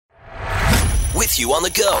with you on the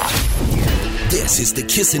go. This is the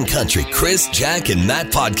Kissin' Country Chris, Jack, and Matt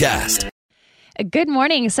podcast. Good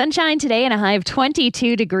morning. Sunshine today and a high of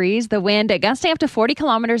 22 degrees. The wind gusting up to 40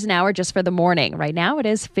 kilometers an hour just for the morning. Right now it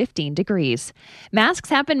is 15 degrees. Masks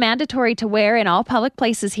have been mandatory to wear in all public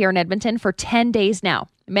places here in Edmonton for 10 days now.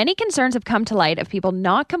 Many concerns have come to light of people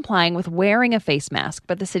not complying with wearing a face mask,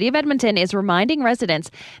 but the City of Edmonton is reminding residents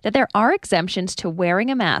that there are exemptions to wearing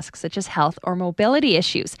a mask, such as health or mobility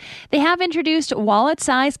issues. They have introduced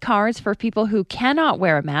wallet-sized cards for people who cannot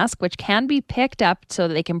wear a mask, which can be picked up so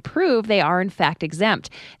that they can prove they are in fact exempt.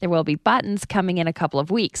 There will be buttons coming in a couple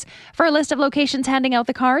of weeks. For a list of locations handing out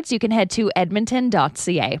the cards, you can head to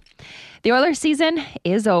edmonton.ca. The Oilers season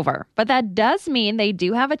is over, but that does mean they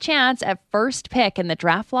do have a chance at first pick in the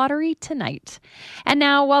draft lottery tonight. And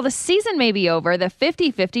now, while the season may be over, the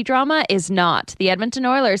 50-50 drama is not. The Edmonton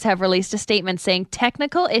Oilers have released a statement saying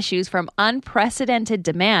technical issues from unprecedented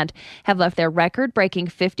demand have left their record-breaking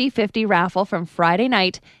 50-50 raffle from Friday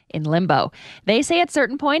night in limbo. They say at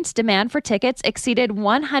certain points, demand for tickets exceeded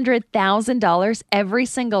 $100,000 every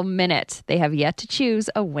single minute. They have yet to choose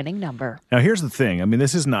a winning number. Now, here's the thing. I mean,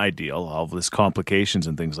 this isn't ideal, all of this complications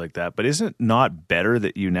and things like that, but isn't it not better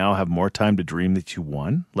that you now have more time to dream that you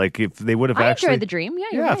won? Like, if they would have I actually... enjoyed the dream. Yeah,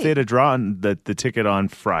 you're right. if they had drawn the ticket on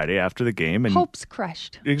Friday after the game and... Hopes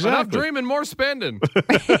crushed. Exactly. Enough dreaming, more spending.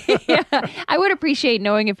 Yeah, I would appreciate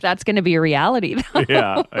knowing if that's going to be a reality, though.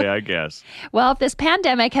 Yeah, I guess. Well, if this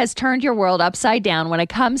pandemic has turned your world upside down when it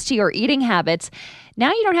comes to your eating habits, now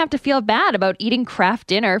you don't have to feel bad about eating Kraft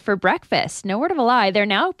Dinner for breakfast. No word of a lie, they're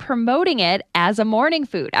now promoting it as a morning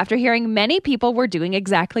food after hearing many people were doing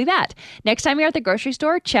exactly that. Next time you're at the grocery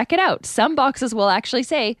store, check it out. Some boxes will actually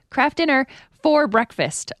say Kraft Dinner for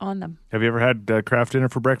breakfast on them. Have you ever had Kraft Dinner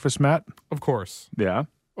for breakfast, Matt? Of course. Yeah.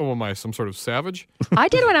 Oh, am I some sort of savage? I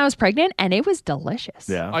did when I was pregnant, and it was delicious.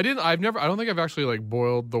 Yeah. I don't think I've actually like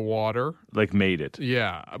boiled the water. Like made it.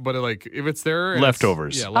 Yeah, but like if it's there, and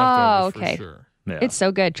Leftovers. yeah, leftovers okay. for sure. Yeah. It's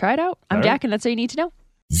so good. Try it out. I'm All right. Jack, and that's all you need to know.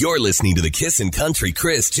 You're listening to the Kissin' Country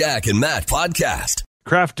Chris, Jack, and Matt podcast.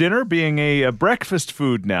 Kraft Dinner being a breakfast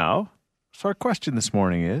food now. So our question this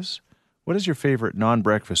morning is, what is your favorite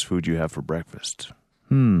non-breakfast food you have for breakfast?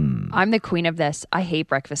 I'm the queen of this. I hate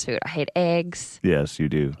breakfast food. I hate eggs. Yes, you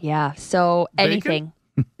do. Yeah, so Bacon? anything.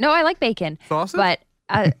 No, I like bacon. Sausage? But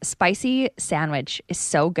a spicy sandwich is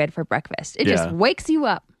so good for breakfast. It just Yeah. wakes you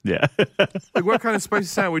up. Yeah. Like what kind of spicy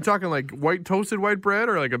sandwich? We talking like toasted white bread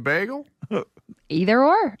or like a bagel? Either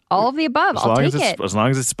or. All of the above. I'll take it. As long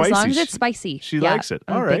as it's spicy. As long as it's spicy. She Yeah, likes it.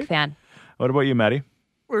 I'm All a right. big fan. What about you, Maddie?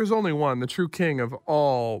 There's only one, the true king of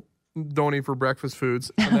all don't eat for breakfast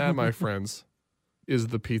foods, and that, my friends, is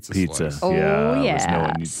the pizza Pizza. slice. Oh, Yeah, I was yeah.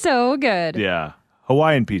 knowing you- So good. Yeah.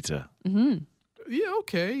 Hawaiian pizza. Yeah,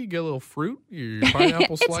 okay. You get a little fruit, your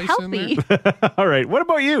pineapple It's slice healthy. in there. All right. What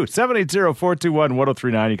about you?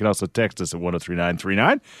 780-421-1039. You can also text us at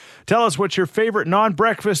 103939. Tell us what your favorite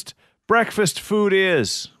non-breakfast breakfast food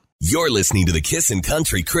is. You're listening to the Kissin'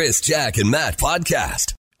 Country Chris, Jack, and Matt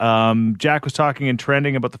podcast. Jack was talking and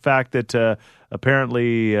trending about the fact that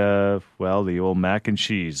apparently, the old mac and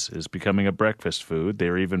cheese is becoming a breakfast food.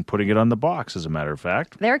 They're even putting it on the box, as a matter of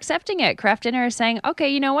fact. They're accepting it. Kraft Dinner is saying, okay,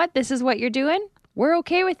 you know what? This is what you're doing. We're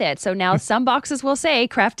okay with it. So now some boxes will say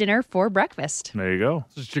Kraft Dinner for breakfast. There you go.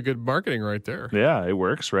 It's just good marketing right there. Yeah, it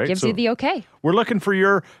works, right? Gives So you the okay. we're looking for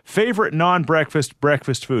your favorite non-breakfast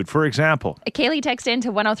breakfast food. For example, Kaylee texted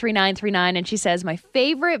into 103939 and she says, my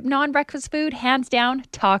favorite non-breakfast food, hands down,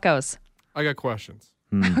 tacos. I got questions.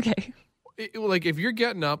 Okay. Like if you're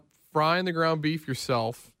getting up, frying the ground beef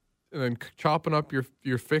yourself, and then chopping up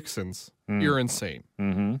your fixins, you're insane.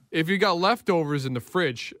 Mm-hmm. If you got leftovers in the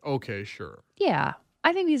fridge, okay, sure. Yeah.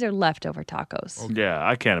 I think these are leftover tacos. yeah,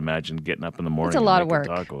 I can't imagine getting up in the morning It's a and lot of making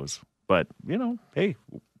work. tacos. But, hey,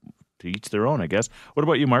 to each their own, I guess. What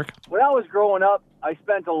about you, Mark? When I was growing up, I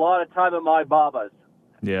spent a lot of time at my Babas.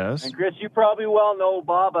 Yes. And Chris, you probably well know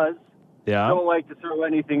Babas Yeah. don't like to throw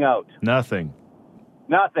anything out. Nothing.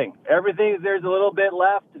 Nothing. Everything, there's a little bit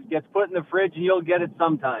left, it gets put in the fridge and you'll get it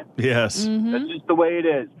sometime. Yes. That's just the way it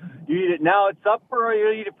is. You eat it now at supper or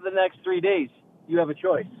you eat it for the next 3 days. You have a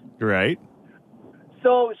choice. Right.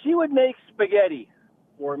 So she would make spaghetti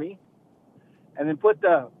for me and then put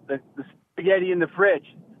the spaghetti in the fridge.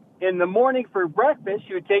 In the morning for breakfast,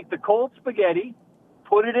 she would take the cold spaghetti,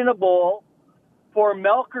 put it in a bowl, pour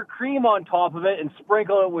milk or cream on top of it, and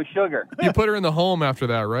sprinkle it with sugar. You put her in the home after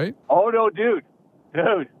that, right? Oh, no, dude,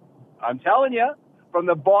 I'm telling you, from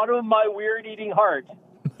the bottom of my weird eating heart,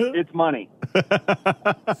 it's money.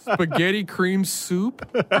 Spaghetti cream soup?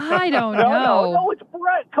 I don't No, know. it's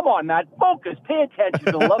bread. Come on, Matt. Focus. Pay attention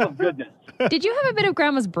to the love of goodness. Did you have a bit of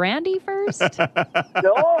Grandma's brandy first?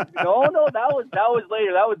 No. That was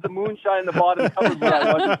later. That was the moonshine in the bottom cupboard where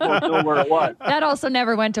I wasn't supposed to know where it was. That also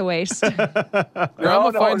never went to waste.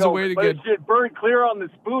 Grandma finds a way to but get it should burn clear on the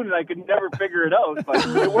spoon, and I could never figure it out. But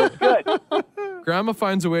it works good. Grandma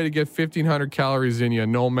finds a way to get 1,500 calories in you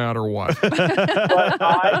no matter what.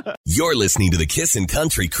 But You're listening to the Kissin'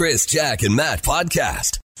 Country Chris, Jack, and Matt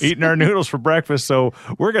podcast. Eating our noodles for breakfast, so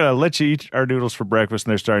we're going to let you eat our noodles for breakfast, and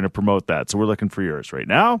they're starting to promote that. So we're looking for yours right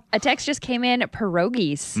now. A text just came in,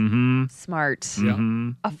 pierogies. Mm-hmm. Smart. Yeah.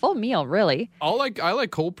 A full meal, really. I like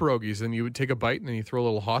cold pierogies, and you would take a bite and then you throw a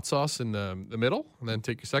little hot sauce in the middle, and then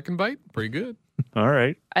take your second bite. Pretty good. All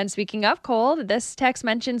right. And speaking of cold, this text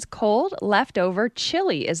mentions cold leftover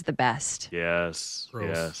chili is the best. Yes. Gross.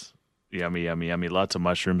 Yes. Yummy, yummy, yummy. Lots of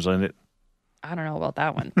mushrooms on it. I don't know about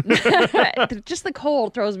that one. Just the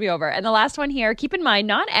cold throws me over. And the last one here, keep in mind,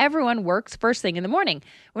 not everyone works first thing in the morning.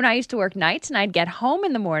 When I used to work nights and I'd get home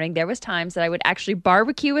in the morning, there was times that I would actually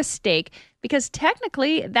barbecue a steak because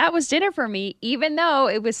technically that was dinner for me, even though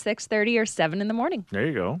it was 6:30 or 7 in the morning. There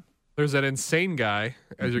you go. There's that insane guy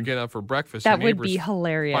as you're getting up for breakfast. That your would neighbor's be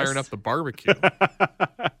hilarious. Firing up the barbecue.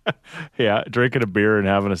 Yeah, drinking a beer and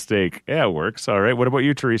having a steak. Yeah, it works. All right. What about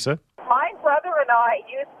you, Teresa? My brother and I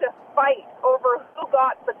used to fight over who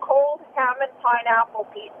got the cold ham and pineapple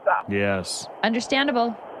pizza. Yes.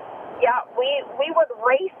 Understandable. Yeah, we would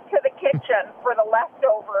race to the kitchen for the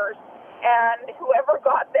leftovers, and whoever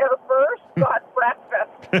got there first got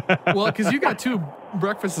breakfast. Well, because you got two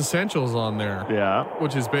breakfast essentials on there, Yeah.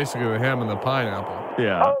 which is basically the ham and the pineapple.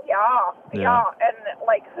 Yeah. Oh, yeah. And,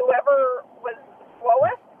 like, whoever was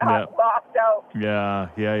slowest Yeah. lost out.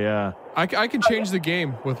 Yeah. I can change the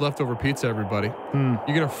game with leftover pizza, everybody. You're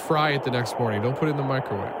going to fry it the next morning. Don't put it in the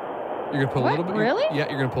microwave. You're going to put a What? little bit. Really? Yeah,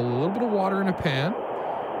 you're going to put a little bit of water in a pan,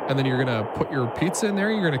 and then you're going to put your pizza in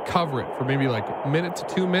there. You're going to cover it for maybe like a minute to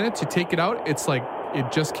 2 minutes. You take it out. It's like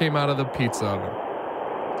it just came out of the pizza oven.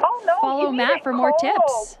 Oh, no. Follow you need Matt it for more cold.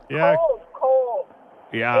 tips. Yeah. Cold.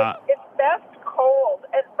 Yeah. It's best cold.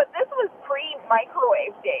 But this was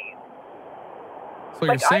pre-microwave days. So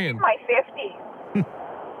Like, you're saying, I'm in my 50s.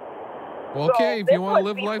 well, okay, if this you want to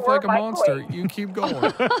was live life before like a monster, microwave. you keep going.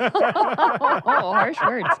 Oh, harsh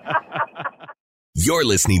words. You're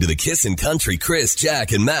listening to the Kissin' Country Chris,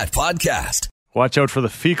 Jack, and Matt podcast. Watch out for the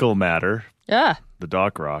fecal matter. Yeah. The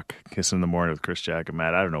Dock Rock. Kissing in the morning with Chris, Jack, and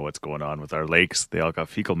Matt. I don't know what's going on with our lakes. They all got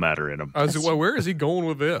fecal matter in them. I was like, well, where is he going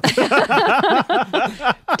with this?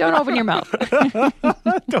 Don't open your mouth.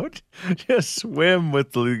 Don't just swim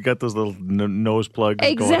with you got those little nose plugs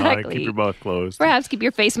going on. Exactly. Keep your mouth closed. Perhaps keep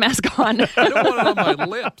your face mask on. I don't want it on my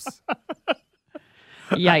lips.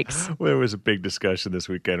 Yikes. There was a big discussion this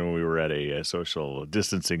weekend when we were at a social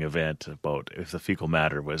distancing event about if the fecal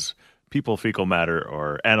matter was people fecal matter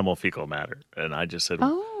or animal fecal matter. And I just said,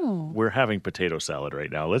 we're having potato salad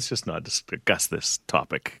right now. Let's just not discuss this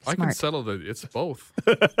topic. I can Smart. settle that it's both.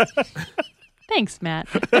 Thanks, Matt.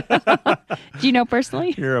 Do you know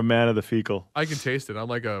personally? You're a man of the fecal. I can taste it. I'm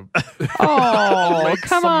like a Oh, Lake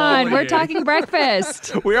come on. We're sommelier. talking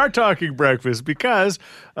breakfast. We are talking breakfast because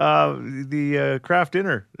the craft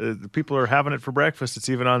dinner, people are having it for breakfast. It's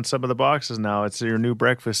even on some of the boxes now. It's your new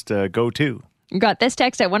breakfast go-to. Got this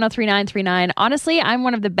text at 103939. Honestly, I'm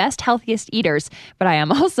one of the best, healthiest eaters, but I am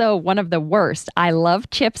also one of the worst. I love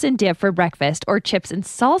chips and dip for breakfast or chips and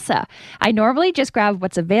salsa. I normally just grab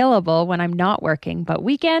what's available when I'm not working, but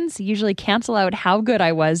weekends usually cancel out how good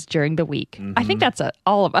I was during the week. I think that's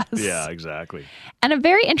all of us. Yeah, exactly. And a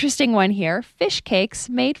very interesting one here. Fish cakes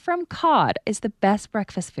made from cod is the best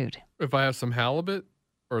breakfast food. if I have some halibut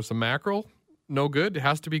or some mackerel, no good. It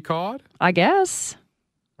has to be cod. I guess.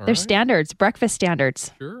 All There's right. standards, breakfast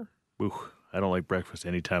standards. Sure. Ooh, I don't like breakfast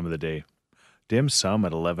any time of the day. Dim sum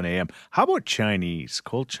at 11 a.m. How about Chinese?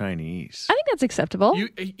 Cold Chinese. I think that's acceptable. You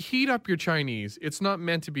heat up your Chinese. It's not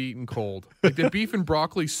meant to be eaten cold. Like the beef and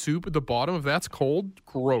broccoli soup at the bottom, if that's cold,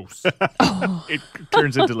 gross. It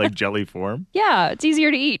turns into like jelly form. Yeah, it's easier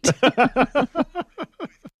to eat.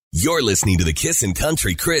 You're listening to the Kissin'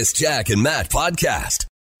 Country Chris, Jack, and Matt podcast.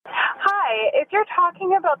 Hi, if you're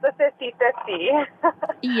talking about the 50-50,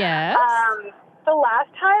 Yes. the last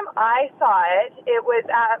time I saw it, it was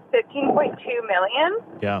at 15.2 million.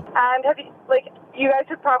 Yeah. And have you guys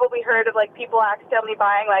have probably heard of people accidentally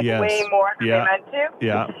buying Yes. way more than Yeah. they meant to.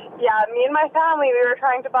 Yeah. Yeah, me and my family, we were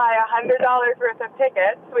trying to buy $100 worth of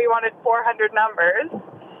tickets. We wanted 400 numbers.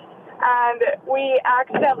 And we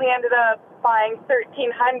accidentally ended up buying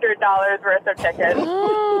 $1,300 worth of tickets.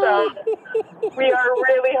 So We are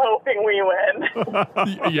really hoping we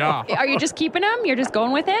win. Yeah. Are you just keeping them? You're just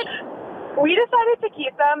going with it? We decided to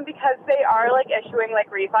keep them because they are issuing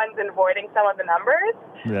refunds and voiding some of the numbers.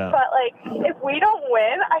 Yeah. But if we don't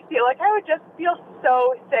win, I feel like I would just feel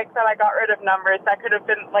so sick that I got rid of numbers that could have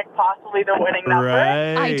been possibly the winning number.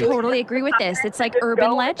 Right. I totally agree with this. It's like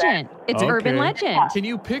urban legend. It's urban legend. Can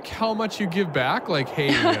you pick how much you give back?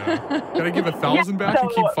 Hey, can I give 1,000 back and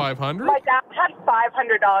keep 500? My dad had $500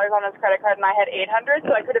 on his credit card and I had $800,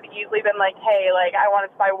 so I could have easily been hey, I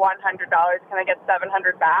wanted to buy $100. Can I get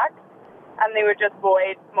 $700 back? And they would just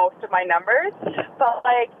void most of my numbers. But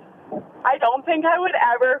I don't think I would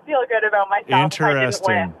ever feel good about myself if I didn't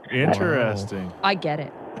win. Interesting. Wow. I get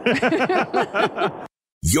it.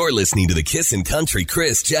 You're listening to the Kissin' Country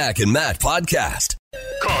Chris, Jack, and Matt podcast.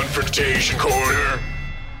 Confrontation Corner.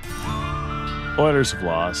 Oilers have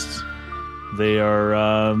lost. They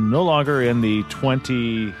are no longer in the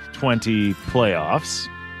 2020 playoffs.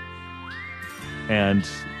 And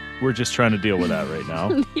we're just trying to deal with that right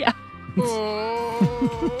now. Yeah.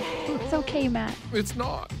 Oh, It's okay, Matt. it's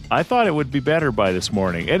not. I thought it would be better by this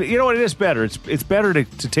morning. And you know what? It is better. It's better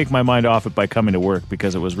to take my mind off it by coming to work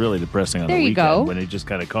because it was really depressing on There the you weekend go. when it just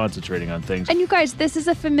kind of concentrating on things. And you guys, this is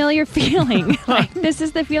a familiar feeling. This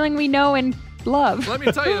is the feeling we know and love. Let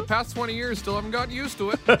me tell you, the past 20 years still haven't gotten used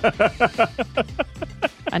to it.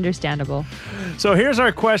 Understandable. So here's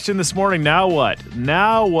our question this morning. Now what?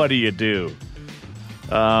 Now what do you do?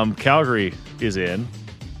 Calgary is in.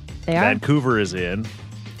 They are. Vancouver is in.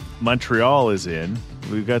 Montreal is in.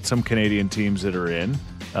 We've got some Canadian teams that are in.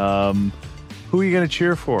 Who are you going to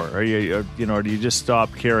cheer for? Are you, or do you just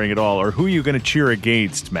stop caring at all? Or who are you going to cheer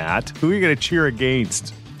against, Matt? Who are you going to cheer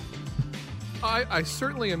against? I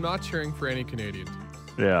certainly am not cheering for any Canadian teams.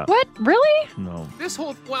 Yeah. What? Really? No. This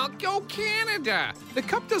whole, go Canada. The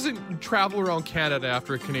Cup doesn't travel around Canada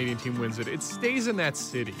after a Canadian team wins it. It stays in that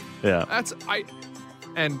city. Yeah.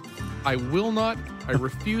 I will not, I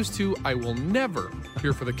refuse to, I will never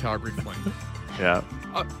cheer for the Calgary Flames. Yeah.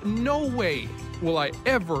 No way will I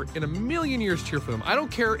ever in a million years cheer for them. I don't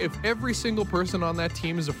care if every single person on that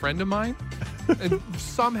team is a friend of mine and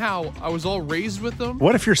somehow I was all raised with them.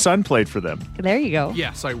 What if your son played for them? There you go.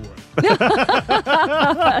 Yes, I would.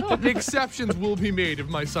 The exceptions will be made if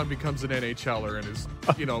my son becomes an NHLer and is,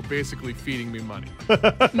 basically feeding me money.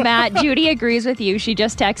 Matt, Judy agrees with you. She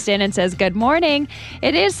just texted in and says, "Good morning.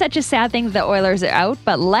 It is such a sad thing that the Oilers are out,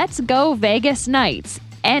 but let's go Vegas Knights.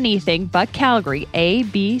 Anything but Calgary.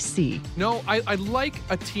 ABC." No, I like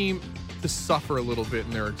a team to suffer a little bit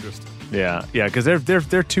in their existence. Yeah. Yeah, because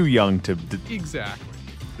they're too young to... Exactly.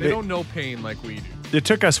 They don't know pain like we do. It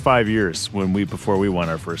took us 5 years before we won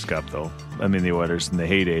our first cup, though. I mean, the Oilers in the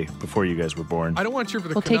heyday before you guys were born. I don't want to cheer for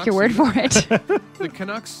the We'll Canucks. take your word for it. The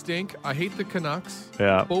Canucks stink. I hate the Canucks.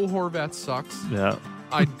 Yeah. Bo Horvat sucks. Yeah.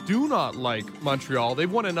 I do not like Montreal.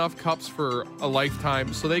 They've won enough cups for a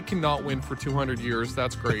lifetime, so they cannot win for 200 years.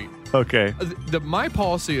 That's great. Okay. My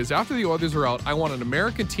policy is after the Oilers are out, I want an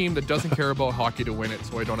American team that doesn't care about hockey to win it,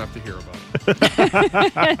 so I don't have to hear about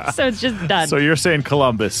it. So it's just done. So you're saying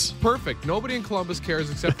Columbus. Perfect. Nobody in Columbus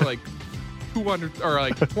cares except for 200 or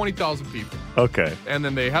 20,000 people. Okay. And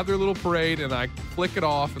then they have their little parade, and I flick it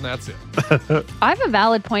off, and that's it. I have a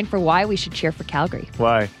valid point for why we should cheer for Calgary.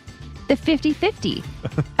 Why? The 50-50.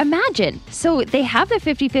 Imagine. So they have the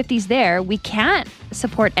 50-50s there. We can't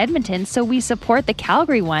support Edmonton, so we support the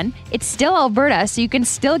Calgary one. It's still Alberta, so you can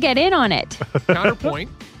still get in on it. Counterpoint,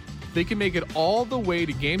 they can make it all the way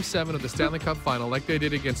to Game 7 of the Stanley Cup Final like they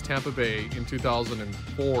did against Tampa Bay in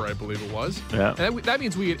 2004, I believe it was. Yeah. And that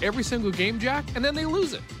means we get every single game, Jack, and then they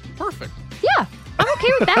lose it. Perfect. Yeah, I'm okay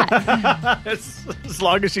with that. As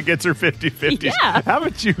long as she gets her 50-50s. Yeah.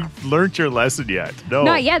 Haven't you learned your lesson yet? No.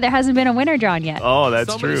 Not yet. There hasn't been a winner drawn yet. Oh,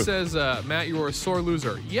 that's Somebody true. says, Matt, you are a sore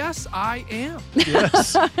loser. Yes, I am.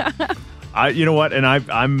 Yes. You know what? And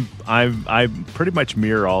I pretty much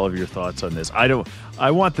mirror all of your thoughts on this. I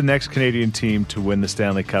want the next Canadian team to win the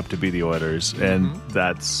Stanley Cup to be the Oilers, and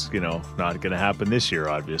that's not going to happen this year,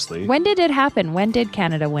 obviously. When did it happen? When did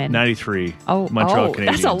Canada win? 93. Oh, Montreal Canadiens.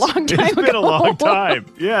 that's a long time It's been a ago. long time.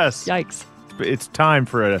 Yes. Yikes. It's time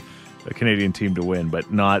for a Canadian team to win,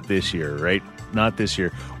 but not this year, right? Not this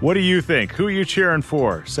year. What do you think? Who are you cheering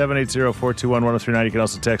for? 780-421-1039. You can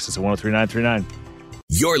also text us at 103939.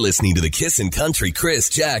 You're listening to the Kissin' Country Chris,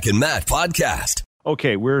 Jack, and Matt podcast.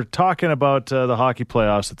 Okay, we're talking about the hockey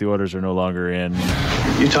playoffs that the Oilers are no longer in.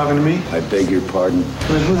 You talking to me? I beg your pardon.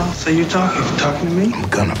 Then who else are you talking? You talking to me? I'm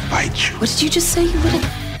gonna bite you. What did you just say, you little...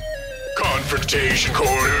 Confrontation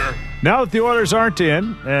Corner. Now that the Oilers aren't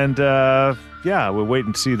in, and we'll wait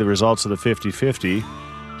and see the results of the 50-50.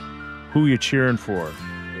 Who are you cheering for?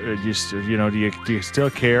 Do you still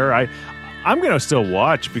care? I'm going to still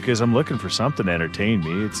watch because I'm looking for something to entertain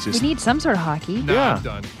me. It's just We need some sort of hockey. No, Yeah. I'm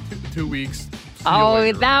done. 2 weeks. See you Oh,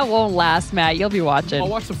 later. that won't last, Matt. You'll be watching. I'll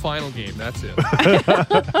watch the final game. That's it.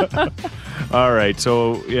 all right.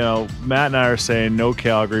 So Matt and I are saying no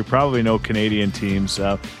Calgary, probably no Canadian teams.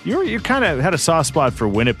 You kind of had a soft spot for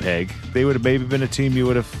Winnipeg. They would have maybe been a team you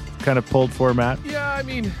would have kind of pulled for, Matt. Yeah, I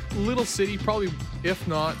mean, little city, probably, if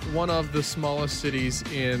not one of the smallest cities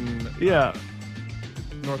in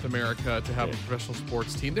North America to have a professional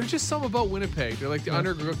sports team. There's just something about Winnipeg. They're like the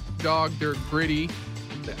underdog. They're gritty.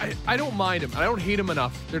 I don't mind them. I don't hate them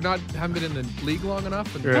enough. Haven't been in the league long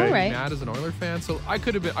enough, and Right. Right. Matt is an Oiler fan, so I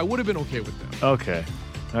would have been okay with them. Okay.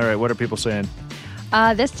 All right. What are people saying?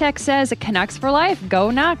 This text says Canucks for life.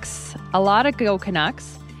 Go Nucks. A lot of go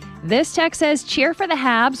Canucks. This text says cheer for the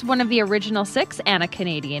Habs, one of the original 6 and a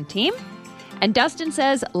Canadian team. And Dustin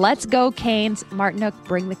says, let's go Canes. Martinook,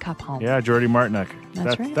 bring the cup home. Yeah, Jordy Martinook.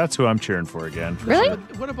 That's right. That's who I'm cheering for again. for Really? sure.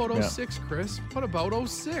 What about 06, Chris? What about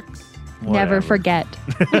 06? Never Whatever. forget.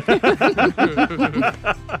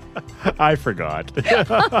 I forgot.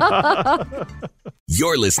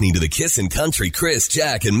 You're listening to the Kissin' Country Chris,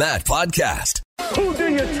 Jack, and Matt podcast. Who do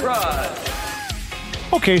you trust?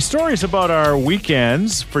 Okay, stories about our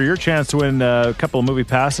weekends for your chance to win a couple of movie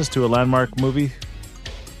passes to a landmark movie.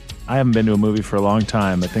 I haven't been to a movie for a long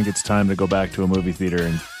time. I think it's time to go back to a movie theater.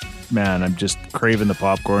 And man, I'm just craving the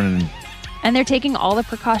popcorn. And they're taking all the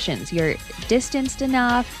precautions. You're distanced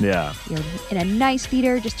enough. Yeah. You're in a nice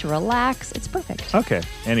theater just to relax. It's perfect. Okay.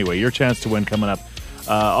 Anyway, your chance to win coming up.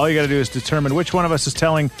 All you got to do is determine which one of us is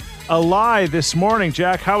telling a lie this morning.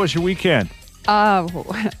 Jack, how was your weekend?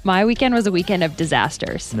 My weekend was a weekend of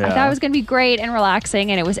disasters. I Yeah. thought it was going to be great and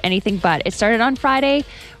relaxing, and it was anything but. It started on Friday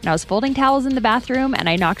when I was folding towels in the bathroom, and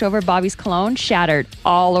I knocked over Bobby's cologne, shattered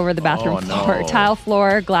all over the bathroom floor. no. Tile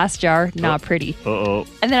floor, glass jar, not pretty. Uh-oh.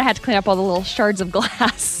 And then I had to clean up all the little shards of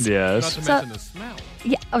glass. Not Yes. to So- mention the smell.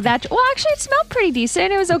 Yeah. Well, actually, it smelled pretty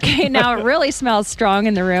decent. It was okay. Now it really smells strong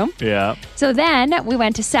in the room. Yeah. So then we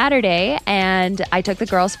went to Saturday, and I took the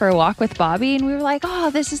girls for a walk with Bobby, and we were like, oh,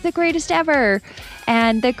 this is the greatest ever.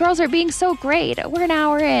 And the girls are being so great. We're an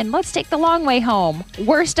hour in. Let's take the long way home.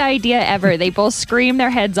 Worst idea ever. They both screamed their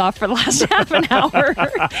heads off for the last half an hour.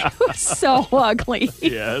 It was so ugly.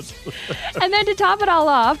 Yes. And then to top it all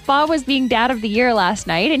off, Bob was being dad of the year last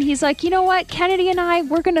night, and he's like, you know what, Kennedy and I,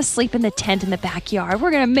 we're going to sleep in the tent in the backyard.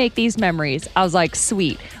 We're going to make these memories. I was like,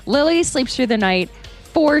 sweet. Lily sleeps through the night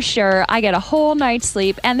for sure. I get a whole night's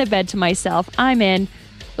sleep and the bed to myself. I'm in.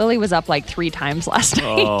 Lily was up like 3 times last night.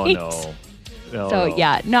 Oh, no. Oh, So, no.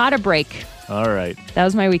 yeah, not a break. All right. That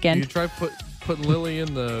was my You weekend. try putting Lily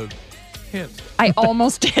in the tent. I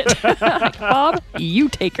almost did. Bob, you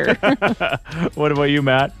take her. What about you,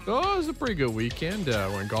 Matt? Oh, it was a pretty good weekend.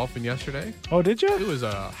 Went golfing yesterday. Oh, did It you? was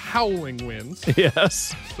howling winds,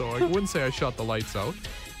 Yes. so I wouldn't say I shut the lights out.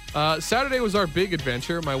 Saturday was our big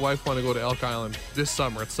adventure. My wife wanted to go to Elk Island this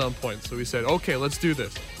summer at some point, so we said, okay, let's do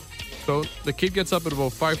this. So the kid gets up at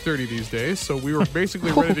about 5:30 these days, so we were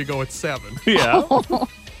basically ready to go at 7. Yeah.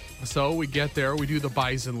 So we get there, we do the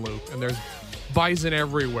bison loop, and there's bison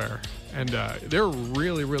everywhere. And they're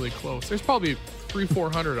really, really close. There's probably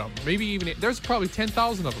 300-400 of them. Maybe even, there's probably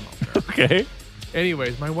 10,000 of them out there. Okay.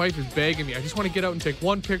 Anyways, my wife is begging me. I just want to get out and take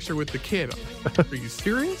one picture with the kid. I'm like, are you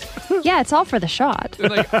serious? Yeah, it's all for the shot. And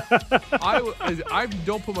like, I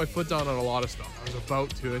don't put my foot down on a lot of stuff. I was about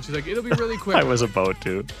to. And she's like, it'll be really quick. I was about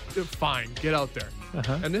to. Fine, get out there.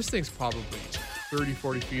 And this thing's probably 30,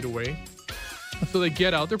 40 feet away. So they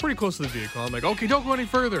get out. They're pretty close to the vehicle. I'm like, okay, don't go any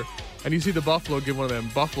further. And you see the buffalo give one of them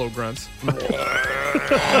buffalo grunts.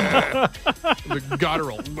 The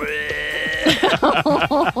guttural.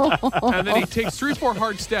 And then he takes 3-4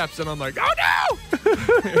 hard steps, and I'm like, oh no!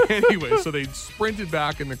 Anyway, so they sprinted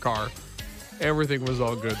back in the car. Everything was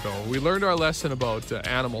all good, though. We learned our lesson about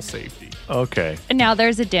animal safety. Okay. And now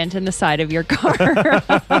there's a dent in the side of your car.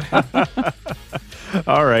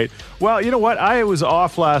 All right. Well, you know what? I was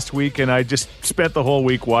off last week, and I just spent the whole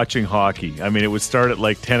week watching hockey. I mean, it would start at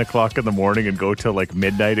like 10 o'clock in the morning and go till like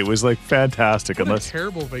midnight. It was like fantastic. What unless a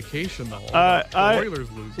terrible vacation, though. Uh, The I- Oilers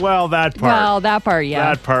lose. Well, that part. Well, that part,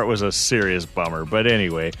 yeah. That part was a serious bummer. But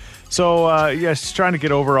anyway, so yes, trying to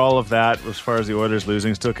get over all of that as far as the Oilers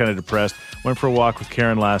losing. Still kind of depressed. Went for a walk with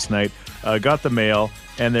Karen last night. Got the mail,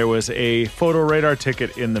 and there was a photo radar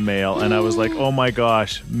ticket in the mail. And I was like, oh my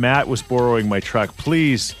gosh, Matt was borrowing my truck.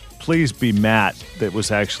 Please please be Matt that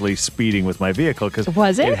was actually speeding with my vehicle.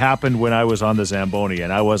 Was it? It happened when I was on the Zamboni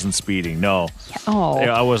and I wasn't speeding. No. Oh.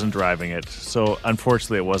 I wasn't driving it. So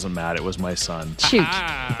unfortunately, it wasn't Matt. It was my son. Shoot.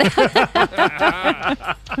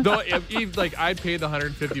 Though, I'd pay the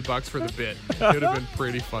 $150 for the bit. It would have been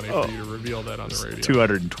pretty funny for you to reveal that on the radio.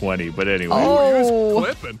 220, but anyway. Oh,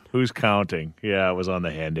 clipping. Who's counting? Yeah, it was on the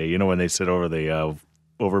Henday. You know when they sit over the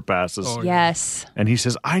overpasses? Oh, Yes. And he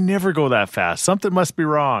says, I never go that fast. Something must be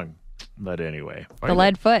wrong. But anyway. The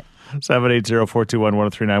lead foot.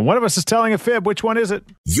 780-421-1039. One of us is telling a fib. Which one is it?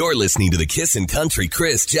 You're listening to the Kissin' Country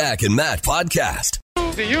Chris, Jack, and Matt podcast.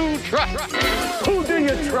 Who do you trust? Who do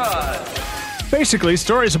you trust? Basically,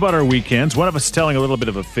 stories about our weekends. One of us is telling a little bit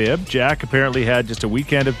of a fib. Jack apparently had just a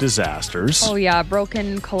weekend of disasters. Oh, yeah.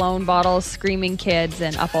 Broken cologne bottles, screaming kids,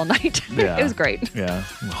 and up all night. Yeah. It was great. Yeah.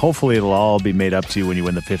 Hopefully, it'll all be made up to you when you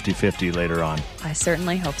win the 50-50 later on. I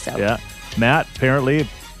certainly hope so. Yeah. Matt, apparently,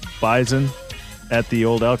 bison at the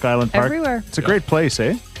old Elk Island Park. Everywhere. It's a great place,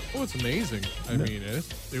 eh? Oh, it's amazing. I mean,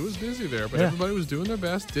 it was busy there, but everybody was doing their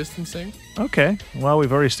best, distancing. Okay. Well,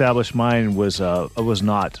 we've already established mine was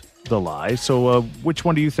not the lie. So which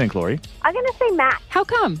one do you think, Lori? I'm going to say Matt. How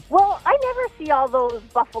come? Well, I never see all those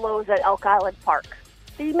buffaloes at Elk Island Park.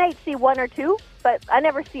 So you might see one or two, but I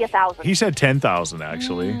never see 1,000. He said 10,000,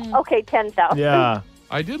 actually. Okay, 10,000. Yeah.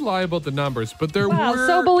 I did lie about the numbers, but there Wow, were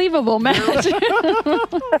so believable, Matt.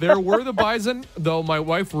 there were the bison. Though my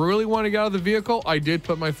wife really wanted to get out of the vehicle, I did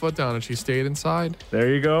put my foot down and she stayed inside.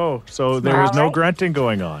 There you go. So there was no grunting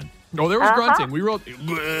going on. No, there was grunting. We wrote.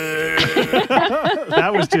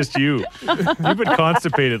 That was just you. You've been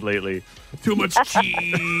constipated lately. Too much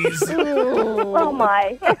cheese. Oh,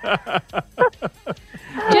 my.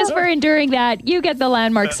 Just for enduring that, you get the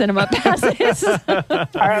Landmark Cinema passes.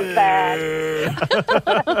 Perfect.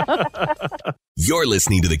 You're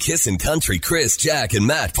listening to the Kissin' Country Chris, Jack, and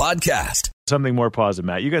Matt podcast. Something more positive,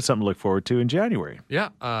 Matt. You got something to look forward to in January. Yeah,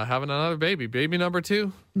 having another baby. Baby number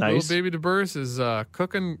 2. Nice. Little baby DeBurse is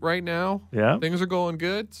cooking right now. Yeah. Things are going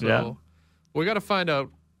good. So we got to find out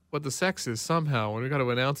what the sex is somehow, and we got to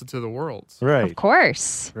announce it to the world. Right. Of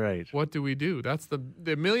course. Right. What do we do? That's the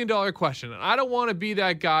 $1 million question. And I don't want to be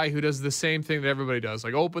that guy who does the same thing that everybody does,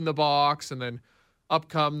 like open the box and then up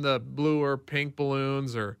come the blue or pink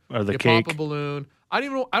balloons, or the you cake. pop a balloon. I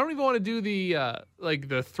don't even want to do the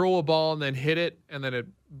the throw a ball and then hit it and then it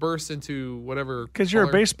bursts into whatever. Because you're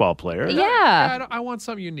a baseball player. Yeah. I want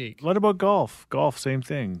something unique. What about golf? Golf, same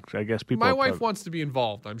thing. I guess people. My wife wants to be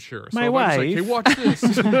involved, I'm sure. My so wife. Like, hey, watch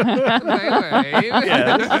this. My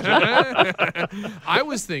wife. I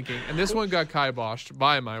was thinking, and this one got kiboshed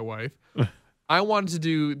by my wife. I wanted to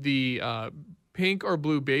do the pink or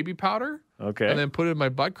blue baby powder. Okay. And then put it in my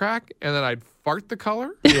butt crack, and then I'd fart the color.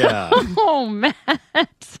 Yeah. Oh, Matt. I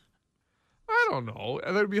don't know.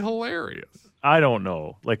 And that'd be hilarious. I don't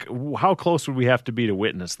know. Like, how close would we have to be to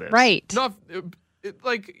witness this? Right. Not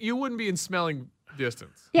like you wouldn't be in smelling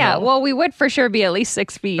distance. Yeah, No. well, we would for sure be at least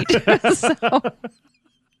 6 feet. So,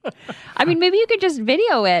 I mean, maybe you could just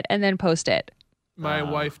video it and then post it. My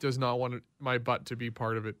wife does not want my butt to be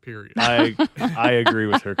part of it, period. I agree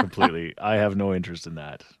with her completely. I have no interest in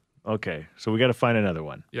that. Okay, so we got to find another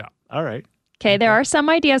one. Yeah. All right. Okay, there are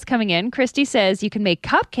some ideas coming in. Christy says you can make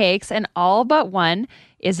cupcakes and all but one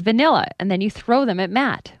is vanilla, and then you throw them at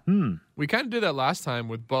Matt. We kind of did that last time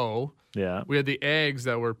with Bo. Yeah. We had the eggs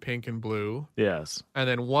that were pink and blue, Yes. and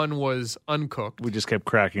then one was uncooked. We just kept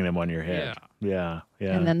cracking them on your head. Yeah.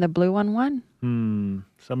 And then the blue one won.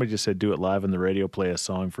 Somebody just said, do it live on the radio, play a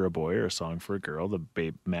song for a boy or a song for a girl, the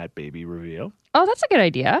Matt Baby reveal. Oh, that's a good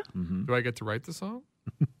idea. Do I get to write the song?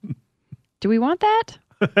 Do we want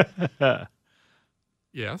that?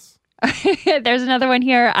 Yes. There's another one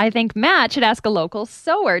here. I think Matt should ask a local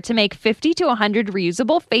sewer to make 50 to 100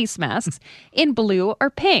 reusable face masks in blue or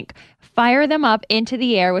pink. Fire them up into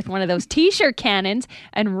the air with one of those t-shirt cannons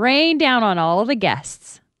and rain down on all of the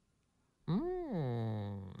guests.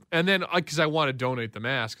 And then, because I want to donate the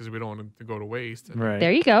mask because we don't want it to go to waste. Right.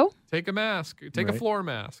 There you go. Take a mask. Take a floor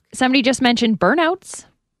mask. Somebody just mentioned burnouts.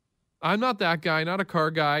 I'm not that guy, not a car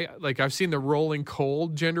guy. Like, I've seen the rolling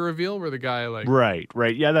cold gender reveal where the guy, like... Right.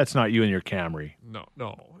 Yeah, that's not you and your Camry. No.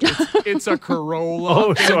 It's a Corolla.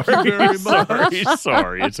 Oh, Thank you very much.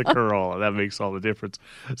 sorry. It's a Corolla. That makes all the difference.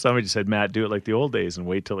 Somebody just said, Matt, do it like the old days and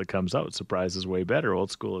wait till it comes out. Surprise is way better. Old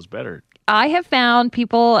school is better. I have found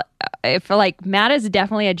people, if like Matt is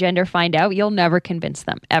definitely a gender find out, you'll never convince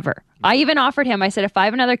them, ever. I even offered him, I said, if I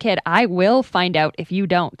have another kid, I will find out if you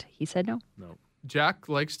don't. He said no. Jack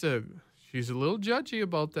likes to... She's a little judgy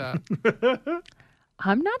about that.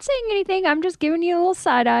 I'm not saying anything. I'm just giving you a little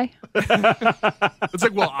side eye. It's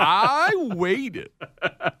like, well, I waited.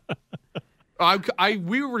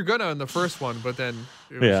 We were gonna in the first one, but then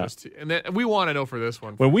it was just, and then we want to know for this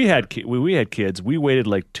one. When we had kids, we waited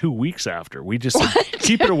like 2 weeks after. We just said,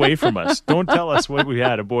 keep it away from us. Don't tell us what we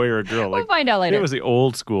had, a boy or a girl. We'll find out later. It was the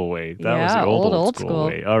old school way. That was the old school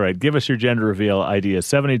way. All right, give us your gender reveal idea.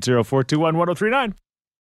 780-421-1039.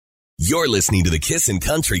 You're listening to the Kissin'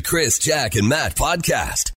 Country Chris, Jack, and Matt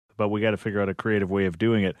podcast. But we got to figure out a creative way of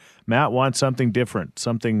doing it. Matt wants something different,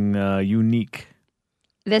 something unique.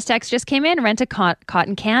 This text just came in. Rent a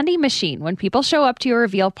cotton candy machine. When people show up to your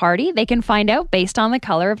reveal party, they can find out based on the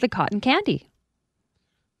color of the cotton candy.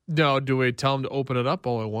 No, do we tell them to open it up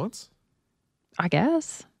all at once? I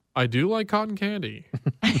guess. I do like cotton candy.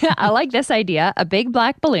 I like this idea. A big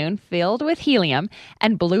black balloon filled with helium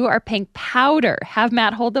and blue or pink powder. Have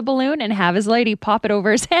Matt hold the balloon and have his lady pop it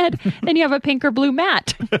over his head. Then you have a pink or blue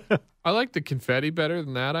Matt. I like the confetti better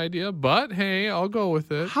than that idea, but hey, I'll go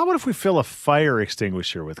with it. How about if we fill a fire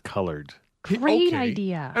extinguisher with colored? Great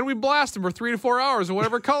idea. And we blast him for 3 to 4 hours or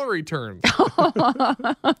whatever color he turns.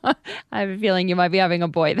 I have a feeling you might be having a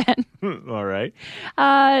boy then. All right.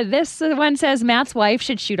 This one says Matt's wife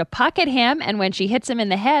should shoot a puck at him, and when she hits him in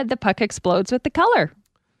the head, the puck explodes with the color.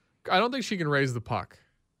 I don't think she can raise the puck,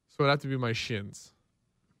 so it'd have to be my shins.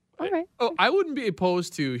 All right. Oh, I wouldn't be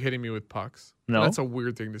opposed to hitting me with pucks. No. That's a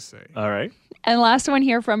weird thing to say. All right. And last one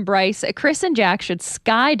here from Bryce. Chris and Jack should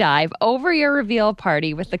skydive over your reveal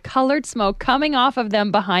party with the colored smoke coming off of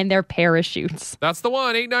them behind their parachutes. That's the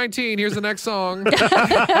one. 8:19. Here's the next song.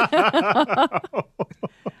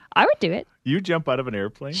 I would do it. You jump out of an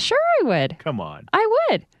airplane? Sure I would. Come on. I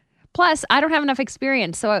would. Plus, I don't have enough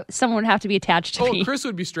experience, so someone would have to be attached to me. Chris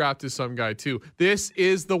would be strapped to some guy, too. This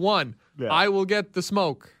is the one. Yeah. I will get the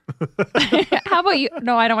smoke. How about you?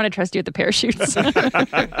 No, I don't want to trust you with the parachutes.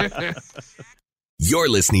 You're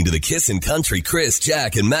listening to the Kissin' Country Chris,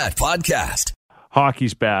 Jack, and Matt podcast.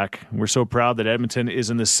 Hockey's back. We're so proud that Edmonton is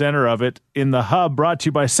in the center of it. In the hub, brought to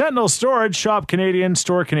you by Sentinel Storage. Shop Canadian,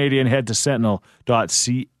 store Canadian. Head to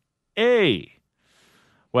sentinel.ca.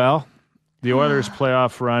 Well, the Oilers'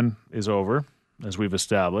 playoff run is over, as we've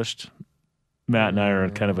established. Matt and I are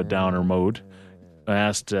in kind of a downer mode. I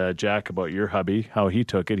asked Jack about your hubby, how he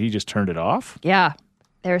took it. He just turned it off. Yeah.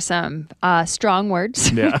 There's some strong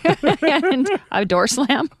words. Yeah. And a door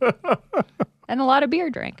slam. And a lot of beer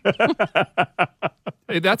drank.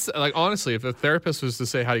 Hey, that's like, honestly, if a therapist was to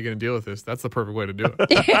say, how are you going to deal with this? That's the perfect way to do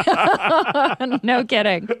it. No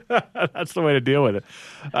kidding. That's the way to deal with it.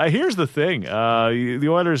 Here's the thing. The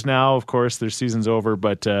Oilers now, of course, their season's over,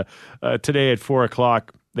 but today at 4:00,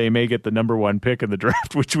 they may get the number 1 pick in the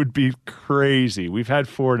draft, which would be crazy. We've had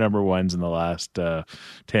 4 number 1s in the last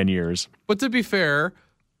 10 years. But to be fair,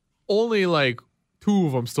 only like 2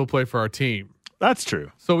 of them still play for our team. That's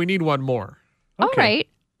true. So we need 1 more. Okay. All right.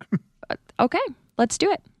 Okay, let's do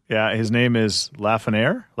it. Yeah, his name is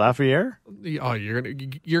Lafreniere. Oh,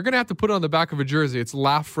 you're gonna have to put it on the back of a jersey. It's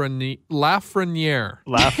Lafreniere.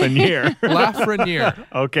 Lafreniere.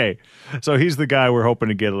 Okay, so he's the guy we're hoping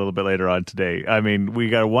to get a little bit later on today. I mean, we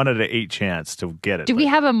got a 1 out of 8 chance to get it. Do we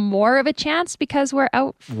have a more of a chance because we're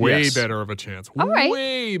out? Way better of a chance. All right.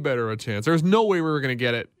 Way better of a chance. There's no way we were gonna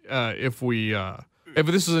get it if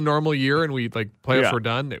this was a normal year and we like playoffs were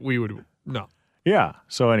done. We would no. Yeah.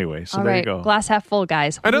 So anyway, there you go. Glass half full,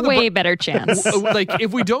 guys. Way better chance. Like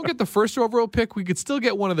if we don't get the first overall pick, we could still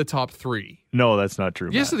get one of the top 3. No, that's not true.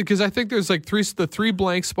 Yes, because I think there's like 3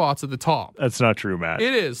 blank spots at the top. That's not true, Matt.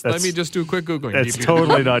 It is. Let me just do a quick Googling. That's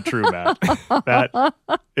totally not true, Matt.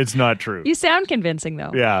 It's not true. You sound convincing,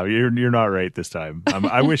 though. Yeah, you're not right this time.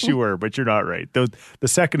 I wish you were, but you're not right. The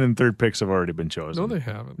second and third picks have already been chosen. No, they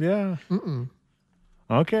haven't. Yeah. Mm-mm.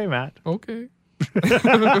 Okay, Matt. Okay.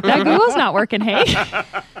 That Google's not working, hey?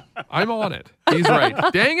 I'm on it. He's right.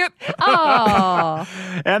 Dang it. Oh.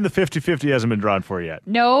 And the 50-50 hasn't been drawn for yet.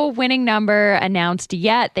 No winning number announced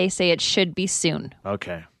yet. They say it should be soon.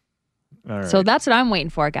 Okay. All right. So that's what I'm waiting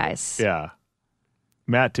for, guys. Yeah.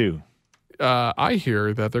 Matt, too. I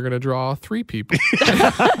hear that they're going to draw 3 people.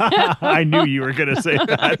 I knew you were going to say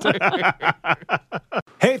that.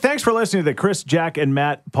 Hey, thanks for listening to the Chris, Jack, and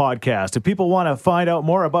Matt podcast. If people want to find out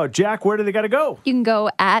more about Jack, where do they got to go? You can go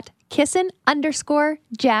at Kissin_Jack,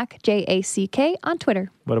 JACK, on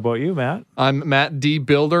Twitter. What about you, Matt? I'm Matt D.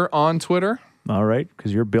 Builder on Twitter. All right,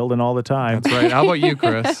 because you're building all the time. That's right. How about you,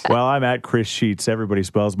 Chris? Well, I'm at Chris Sheets. Everybody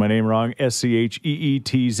spells my name wrong,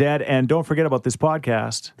 SCHEETZ. And don't forget about this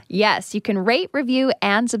podcast. Yes, you can rate, review,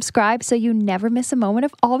 and subscribe so you never miss a moment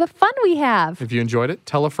of all the fun we have. If you enjoyed it,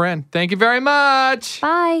 tell a friend. Thank you very much.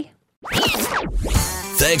 Bye.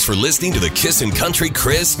 Thanks for listening to the Kissin' Country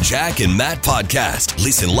Chris, Jack, and Matt podcast.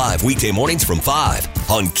 Listen live weekday mornings from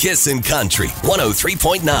 5 on Kissin' Country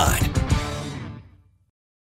 103.9.